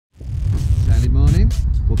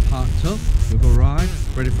up, we've arrived,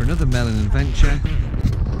 ready for another Merlin Adventure.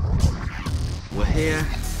 We're here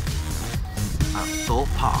at Thorpe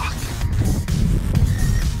Park.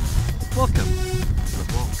 Welcome to the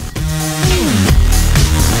vlog.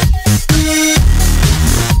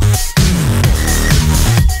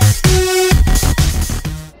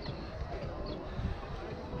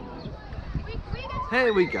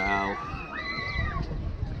 Here we go.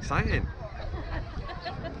 Exciting.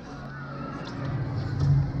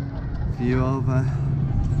 View over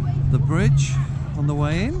the bridge on the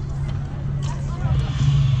way in.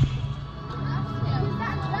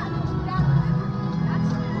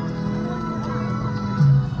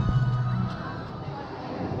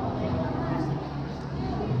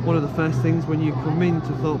 One of the first things when you come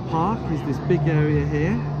into Thorpe Park is this big area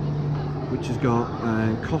here, which has got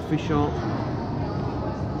a coffee shop,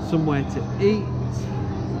 somewhere to eat,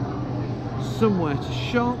 somewhere to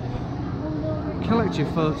shop, collect your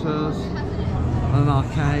photos, and an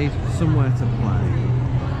arcade, somewhere to play.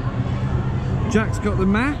 Jack's got the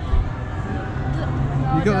map.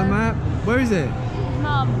 You got the map? Where is it?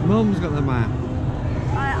 Mum. Mum's got the map.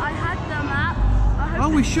 I had the map. Oh,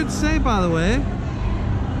 we should say, by the way,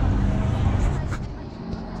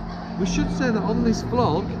 we should say that on this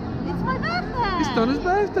vlog, It's my birthday. it's Donna's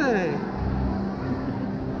birthday.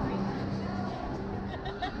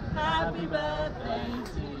 Happy birthday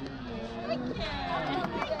to you. Thank you.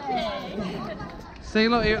 See,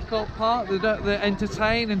 look, here at Thorpe Park, they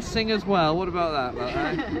entertain and sing as well. What about that? Look,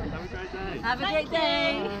 eh? Have a great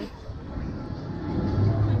day.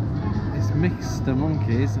 It's Mr.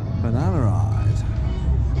 Monkey's banana ride.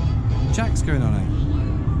 Jack's going on it.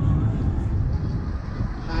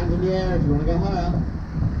 Hands in the air if you want to go higher.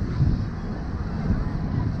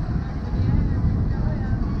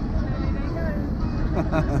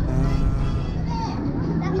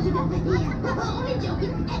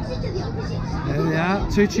 There they are,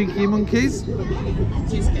 two cheeky monkeys.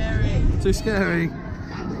 Too scary. Too scary.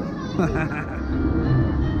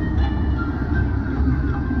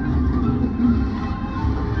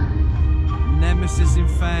 Nemesis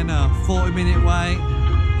Inferno, 40-minute wait.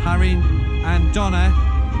 Harry and Donna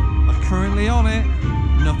are currently on it.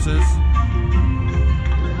 Nutters.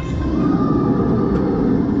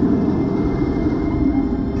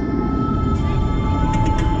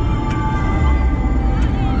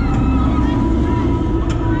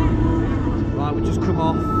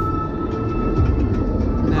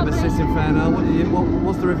 Nemesis Inferno.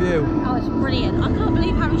 What's the review? Oh, it's brilliant. I can't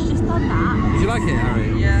believe Harry's just done that. Did you like it,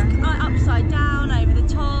 Harry? Yeah. Like upside down, over the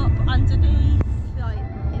top, underneath. Like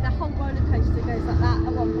the whole roller coaster goes like that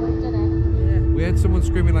at one point, doesn't it? Yeah. We had someone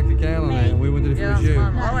screaming like a gale on it, and we wondered if it was you.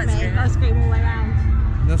 I went screaming. I screamed all the way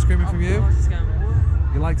around. No screaming from you?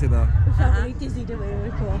 You liked it though? We felt really dizzy, didn't we, when we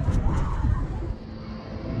caught?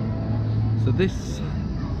 So this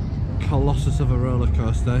colossus of a roller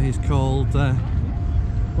coaster is called,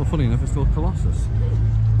 well, funny enough, it's called Colossus.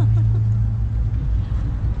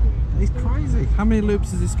 It's crazy. How many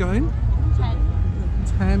loops has this got in? 10.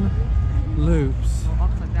 10 loops.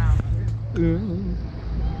 Upside down.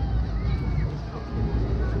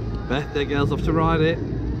 Birthday girl's off to ride it.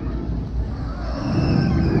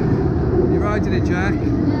 You riding it, Jack?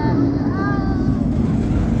 Yeah.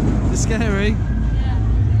 Is it scary?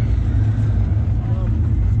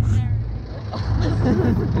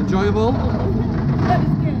 Enjoyable? That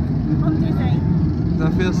was good. I'm dizzy. Do I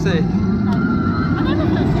feel sick? No. I never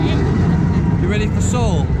feel sick. You ready for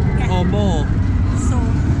Saul? Yeah. Or more?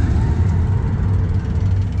 Sore.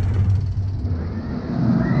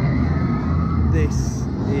 This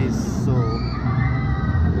is Saul.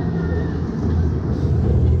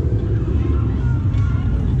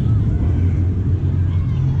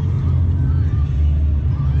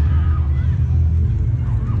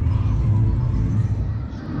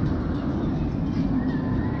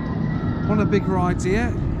 One of the big rides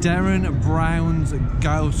here, Darren Brown's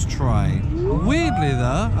Ghost Train. Weirdly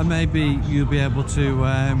though, and maybe you'll be able to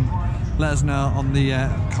let us know on the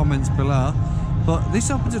comments below, but this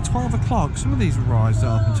opens at 12 o'clock. Some of these rides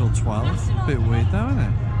don't open until 12. A bit weird though, isn't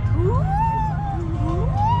it?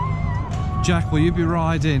 Jack, will you be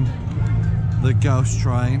riding the Ghost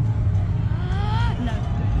Train? No.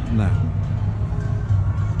 No.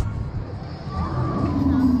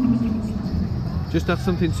 Just had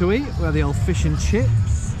something to eat. We had the old fish and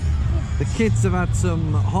chips. The kids have had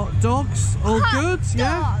some hot dogs. All good?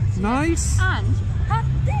 Yeah? Nice? And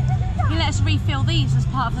he let us refill these as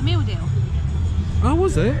part of the meal deal. Oh,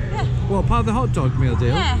 was it? Yeah. Well, part of the hot dog meal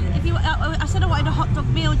deal? Yeah. If you, I said I wanted a hot dog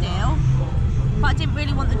meal deal, but I didn't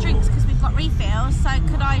really want the drinks because we've got refills. So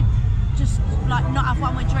could I just like not have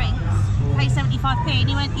one with drinks, pay 75p, and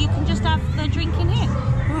he went, you can just have the drink in here.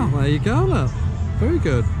 Oh, there you go, look. Very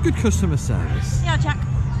good. Good customer service. Yeah, Jack.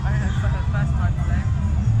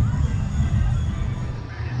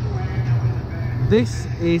 This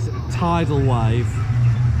is Tidal Wave.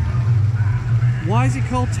 Why is it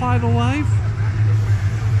called Tidal Wave?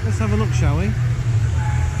 Let's have a look, shall we?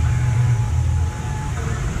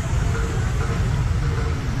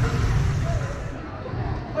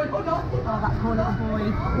 Oh, that poor little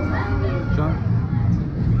boy. John?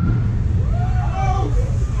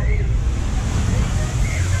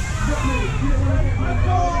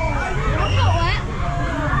 I'm not wet.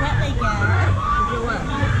 Wet they get. You're wet.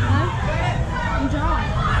 No? I'm dry.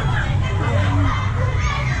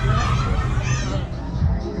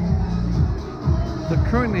 They're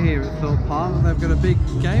currently here at Thorpe Park and they've got a big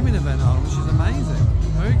gaming event on, which is amazing.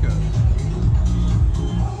 Very good.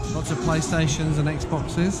 Lots of PlayStations and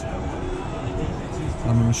Xboxes.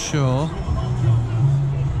 And I'm sure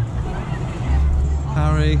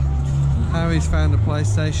Harry's found a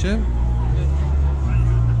PlayStation.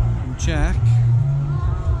 And Jack.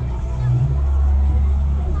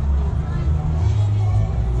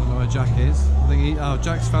 Don't know where Jack is. I think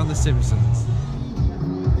Jack's found The Simpsons.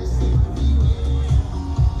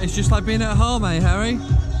 It's just like being at home, eh, Harry? Yeah,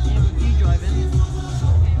 with you driving.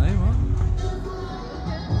 Hey, what?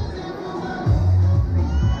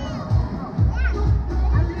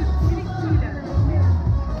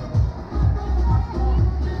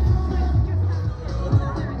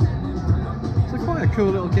 It's quite a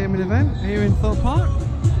cool little gaming event here in Thorpe Park.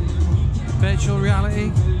 Virtual reality,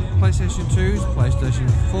 PlayStation 2s, PlayStation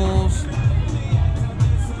 4s,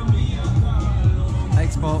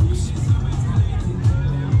 Xbox.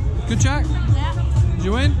 Good, Jack? Yeah. Did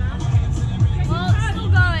you win? Well, it's still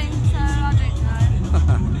going, so I don't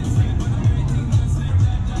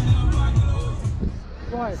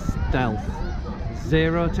know. Right. Stealth.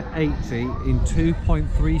 0 to 80 in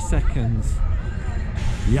 2.3 seconds.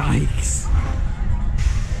 Yikes.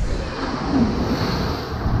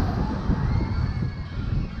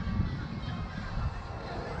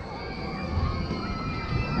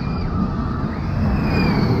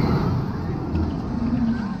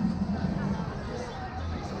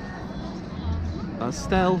 That's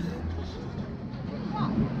stealth.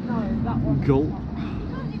 Gulp.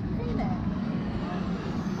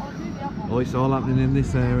 Oh, it's all happening in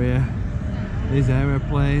this area. There's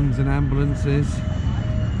aeroplanes and ambulances,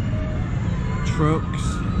 trucks.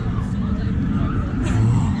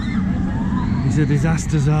 Oh, it's a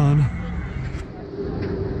disaster zone.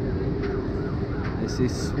 This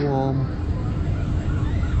is Swarm.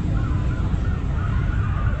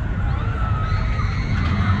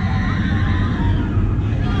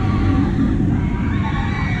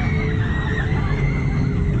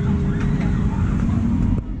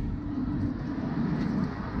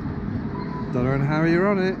 Donna and Harry are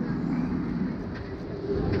on it.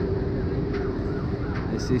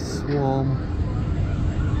 This is Swarm.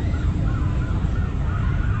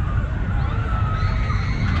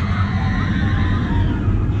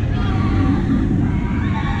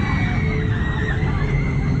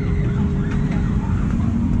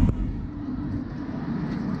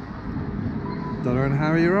 Donna and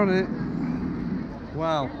Harry are on it.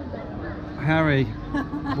 Wow. Harry,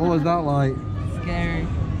 what was that like? Scary.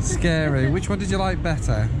 Scary. Which one did you like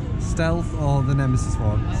better? Stealth or the Nemesis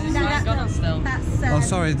one? This one's got us still. That's Oh,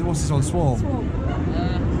 sorry, what's this one? Swarm?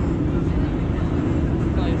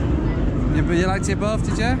 Yeah, but you liked it both,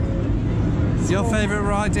 did you? Your favourite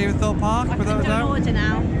ride here at Thorpe Park, I without a couldn't doubt? order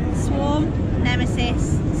now. Swarm,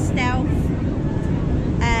 Nemesis, Stealth,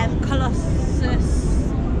 Colossus,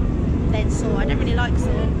 then Saw. I don't really like Saw.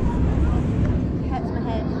 It hurts my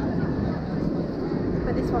head.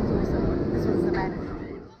 But this one's awesome. This one's the best.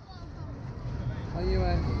 Are you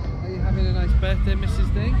having a nice birthday,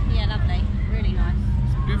 Mrs. D? Yeah, lovely. Really nice.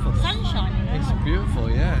 It's beautiful. Sun's shining. It's beautiful,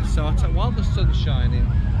 yeah. So while the sun's shining,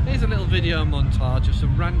 here's a little video montage of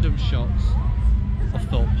some random shots of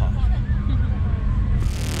Thorpe Park.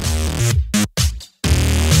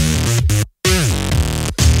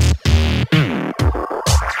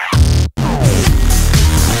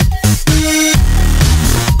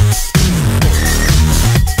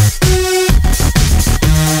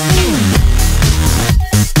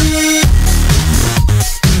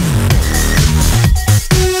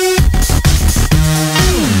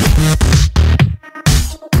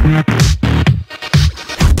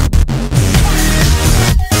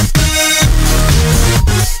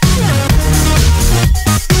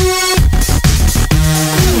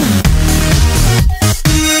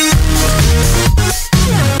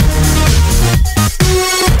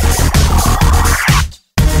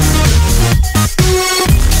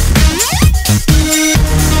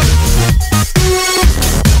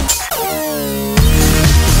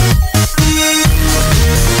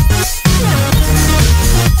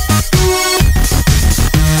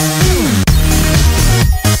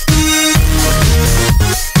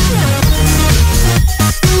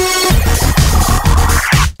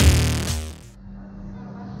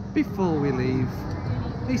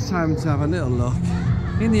 time to have a little look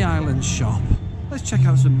in the island shop. Let's check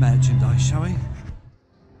out some merchandise, shall we?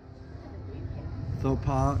 Thorpe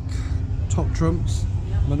Park, Top Trumps,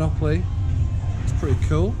 Monopoly. It's pretty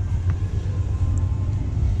cool.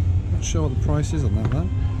 Not sure what the price is on that though.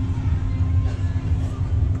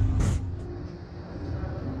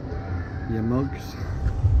 Your mugs.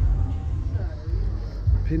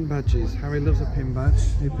 Pin badges. Harry loves a pin badge.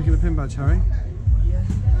 Are you picking a pin badge, Harry? Yeah.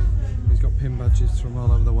 He's got pin badges from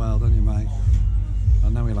all over the world, haven't you, mate?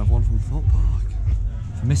 And now we'll have one from Thorpe Park.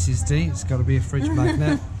 For Mrs. D, it's got to be a fridge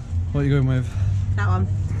magnet. What are you going with? That one,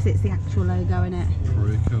 because it's the actual logo in it.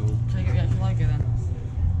 Pretty cool. Take a get logo then.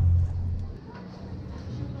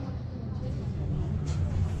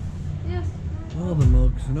 Yes. All the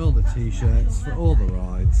mugs and all the t-shirts for all the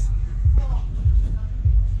rides.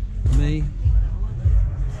 Me,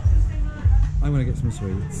 I'm going to get some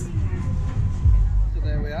sweets. So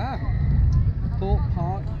there we are. Thorpe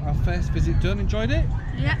Park, our first visit done. Enjoyed it?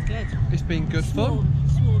 Yeah, it's good. It's been good fun.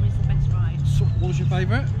 Swarm is the best ride. So, what was your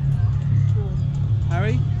favourite? Swarm.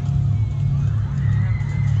 Harry?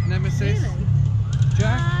 Nemesis? Really?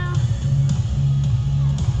 Jack?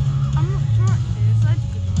 I'm not sure actually. There's loads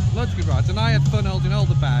of good rides. Loads of good rides, and I had fun holding all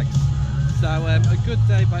the bags. So a good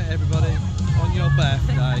day by everybody on your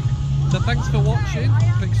birthday. So thanks for watching.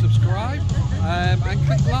 Click subscribe and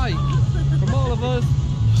click like. From all of us,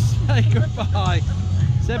 say goodbye.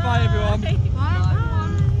 Say bye everyone. Bye.